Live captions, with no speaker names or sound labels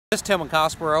This is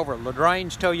Tilmon over at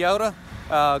LaGrange Toyota.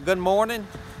 Good morning.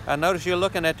 I noticed you're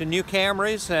looking at the new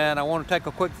Camrys, and I want to take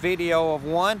a quick video of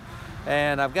one.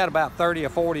 And I've got about 30 or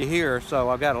 40 here, so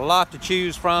I've got a lot to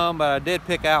choose from, but I did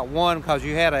pick out one because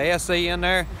you had a SE in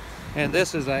there. And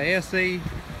this is a SE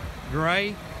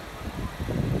gray,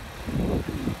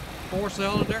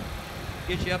 4-cylinder.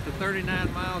 Gets you up to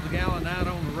 39 miles a gallon out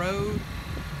on the road.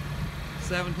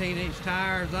 17-inch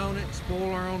tires on it,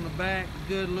 spoiler on the back,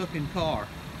 good looking car.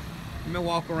 Let me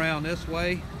walk around this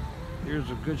way. Here's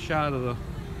a good shot of the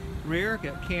rear.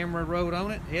 Got Camry wrote on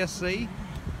it, SC.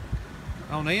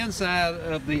 On the inside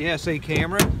of the SE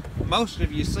Camry, most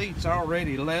of your seats are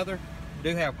already leather.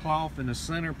 Do have cloth in the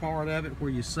center part of it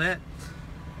where you sit.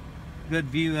 Good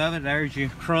view of it. There's your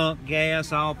trunk,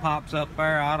 gas, all pops up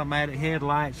there. Automatic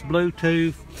headlights,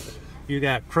 Bluetooth. You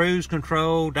got cruise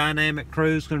control, dynamic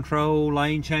cruise control,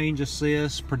 lane change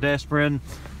assist, pedestrian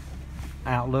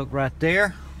outlook right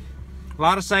there. A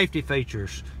lot of safety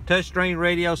features. Touchscreen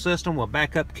radio system with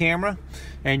backup camera,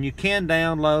 and you can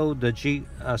download the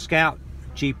Scout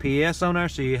GPS on there,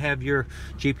 so you have your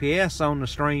GPS on the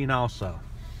screen also.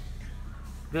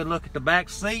 Good look at the back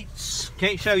seats.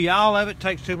 Can't show you all of it,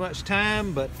 takes too much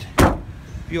time, but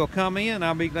if you'll come in,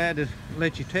 I'll be glad to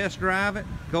let you test drive it,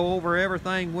 go over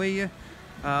everything with you.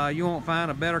 You won't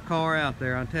find a better car out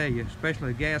there, I tell you,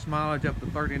 especially gas mileage up to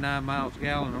 39 miles a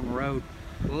gallon on the road.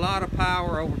 A lot of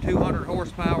power, over 200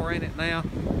 horsepower in it now.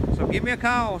 So give me a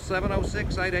call,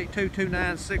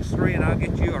 706-882-2963, and I'll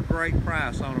get you a great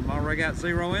price on them. I already got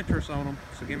 0 interest on them,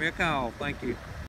 so give me a call. Thank you.